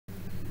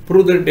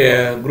Prove that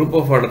a group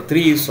of order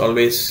 3 is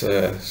always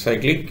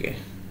cyclic.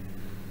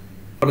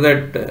 For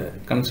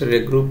that, consider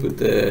a group with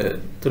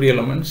 3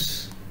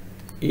 elements.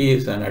 E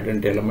is an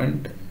identity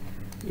element.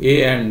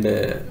 A and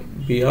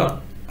B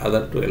are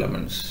other 2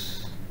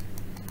 elements.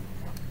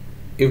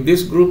 If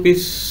this group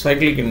is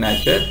cyclic in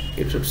nature,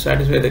 it should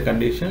satisfy the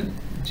condition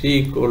G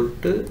equal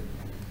to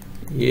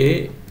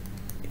A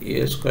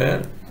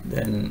square,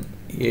 then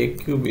A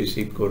cube is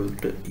equal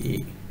to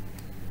E.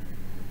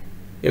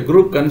 A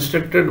group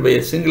constructed by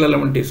a single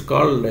element is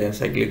called a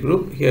cyclic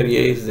group. Here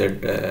A is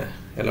that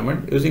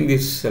element. Using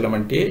this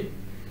element A,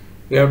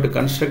 we have to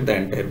construct the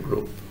entire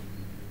group.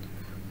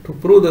 To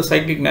prove the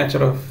cyclic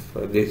nature of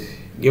this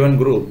given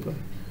group,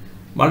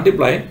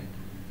 multiply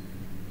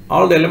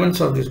all the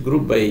elements of this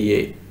group by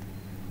A.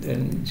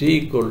 Then G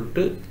equal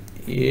to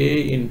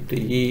A into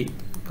E,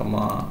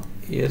 comma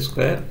A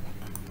square,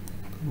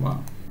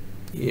 comma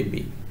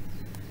AB.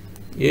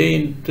 A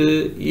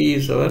into E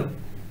is our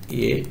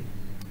A,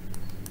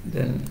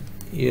 then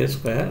A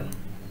square,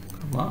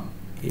 comma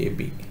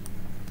AB.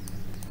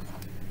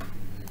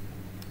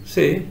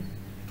 Say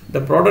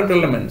the product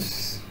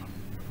elements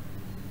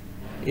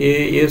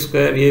A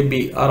square,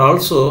 AB are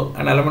also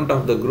an element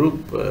of the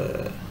group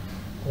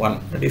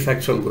 1, that is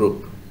actual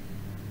group.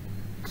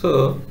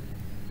 So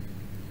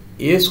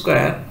A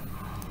square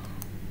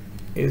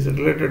is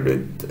related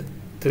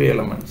with 3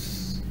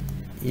 elements,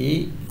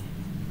 E,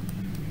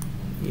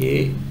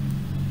 A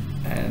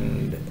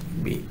and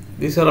B.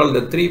 These are all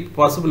the 3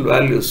 possible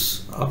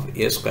values of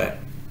A square.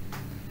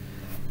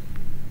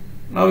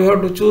 Now we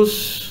have to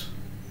choose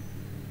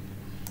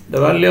the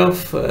value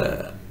of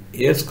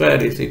A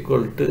square is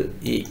equal to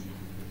E.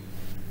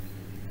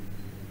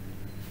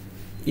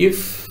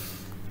 If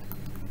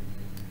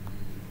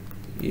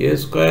A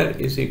square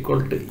is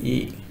equal to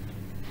E,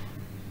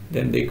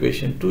 then the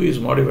equation 2 is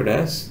modified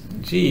as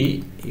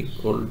G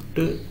equal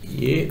to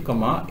A,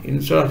 comma,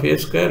 instead of A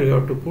square you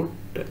have to put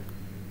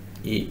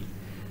E.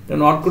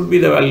 Then what could be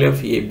the value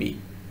of AB?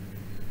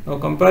 Now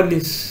compare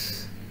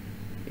this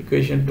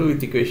equation 2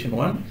 with equation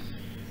 1.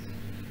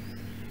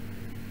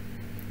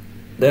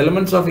 The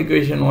elements of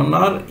equation 1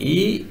 are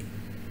E,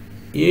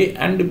 A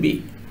and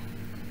B.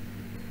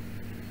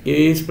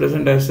 A is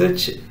present as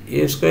such,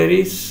 A square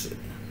is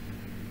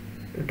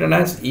written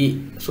as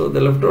E. So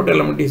the left out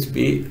element is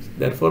B,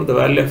 therefore the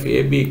value of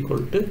AB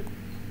equal to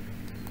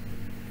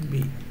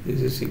B.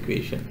 This is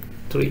equation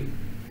 3.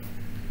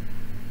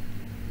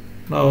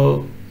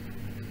 Now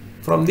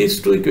from these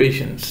 2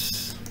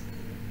 equations,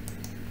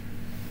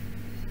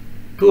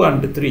 2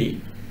 and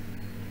 3,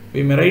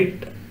 we may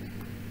write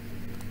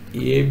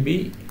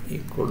AB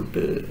equal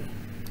to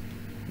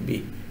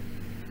B.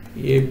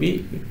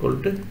 AB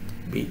equal to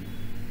B.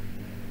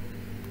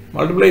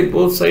 Multiply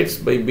both sides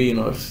by B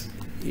inverse.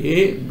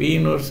 A B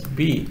inverse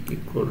B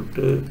equal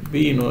to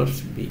B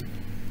inverse B.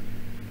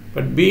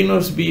 But B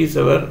inverse B is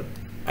our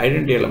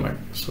identity element.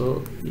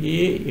 So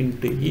A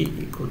into E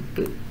equal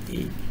to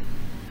E.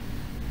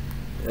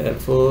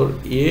 Therefore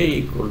A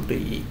equal to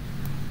E.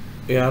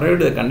 We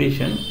arrived at the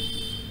condition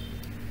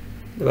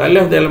the value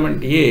of the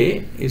element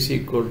A is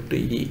equal to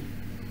E,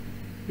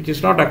 which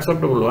is not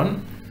acceptable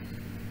one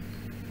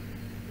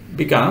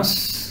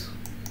because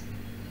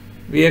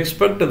we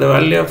expect the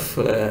value of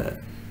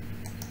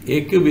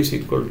A cube is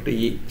equal to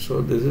E.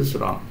 So this is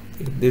wrong.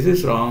 If this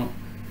is wrong,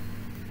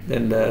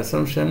 then the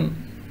assumption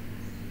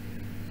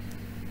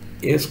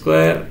A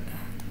square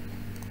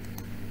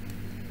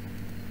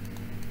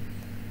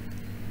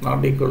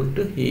not equal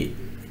to E.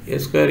 A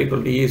square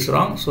equal to E is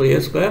wrong, so A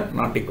square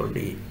not equal to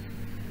E.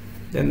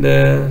 Then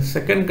the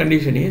second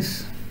condition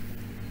is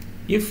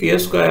if A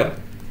square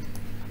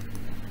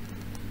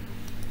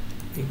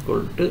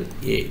equal to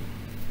A.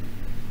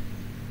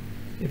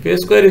 If A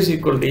square is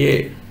equal to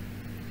A,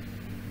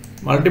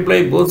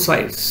 multiply both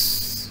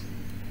sides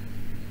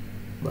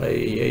by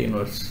A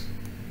inverse.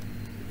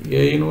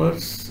 A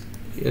inverse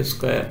A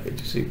square,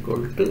 which is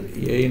equal to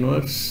A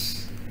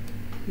inverse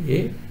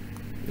A.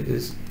 This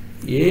is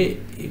A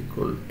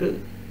equal to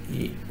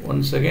E.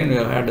 Once again we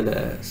have had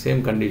the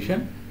same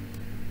condition,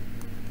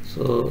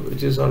 so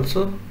which is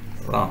also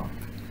wrong.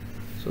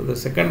 So the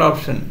second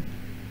option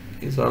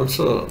is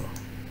also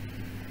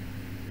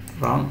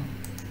wrong.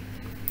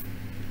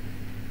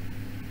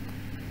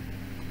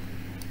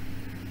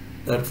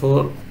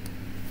 Therefore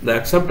the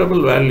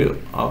acceptable value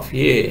of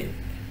A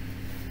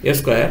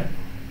square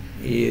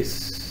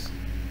is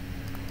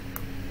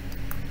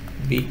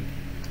B.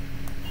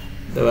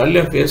 The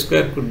value of A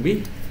square could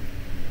be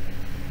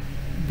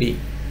B.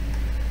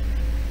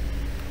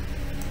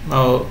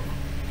 Now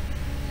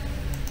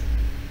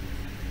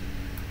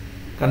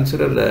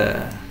consider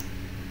the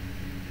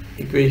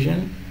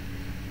equation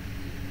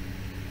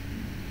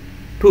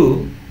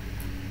 2,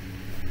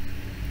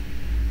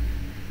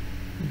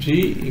 G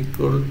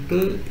equal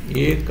to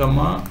A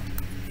comma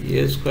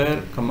A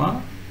square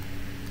comma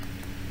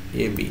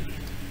AB.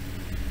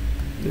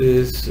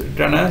 This is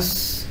written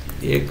as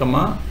A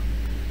comma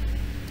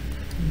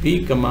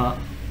B comma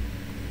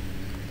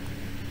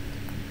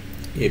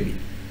AB.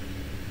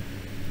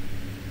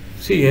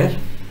 See here,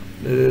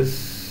 This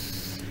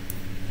is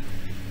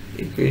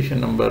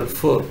equation number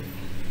 4.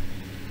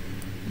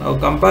 Now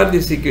compare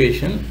this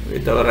equation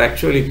with our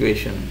actual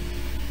equation.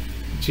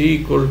 G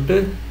equal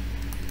to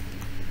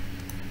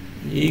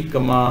E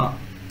comma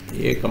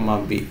A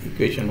comma B,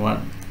 equation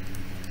 1.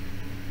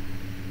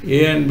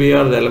 A and B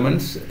are the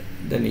elements,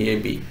 then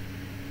AB.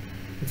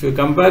 If you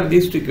compare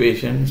these two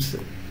equations,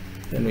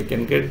 then we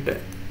can get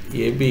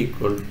AB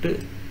equal to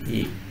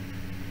E.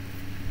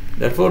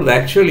 Therefore, the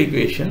actual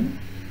equation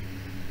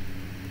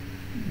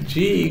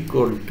G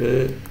equal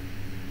to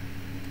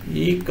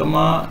E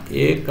comma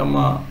A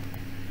comma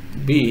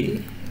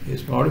B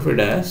is modified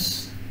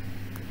as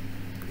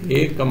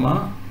A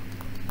comma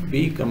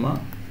B comma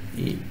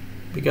E,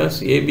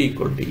 because AB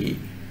equal to E.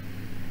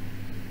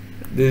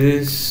 This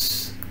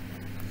is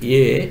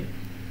A.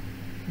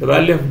 The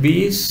value of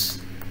B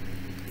is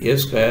A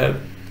square.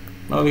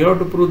 Now we have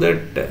to prove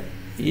that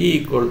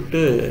E equal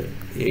to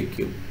A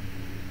cube.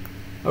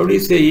 How do you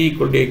say E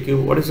equal to A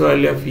cube? What is the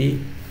value of E?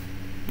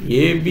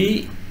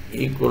 AB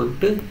equal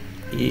to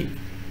E.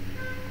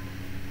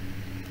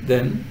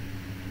 Then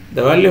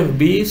the value of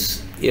B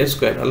is A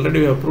square.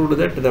 Already we have proved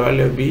that the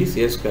value of B is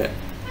A square.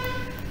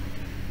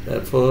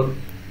 Therefore,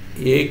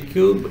 A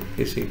cube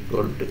is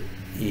equal to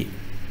E.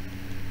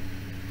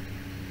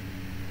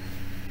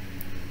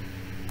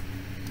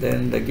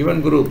 Then the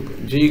given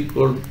group G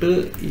equal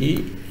to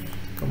E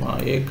comma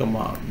A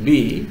comma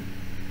B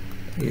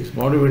is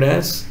modified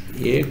as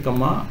A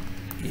comma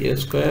A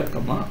square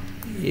comma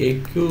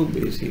A cube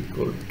is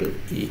equal to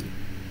E.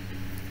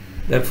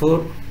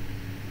 Therefore,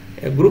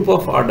 a group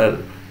of order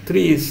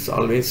 3 is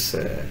always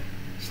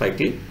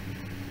cyclic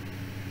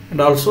and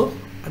also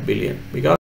abelian, because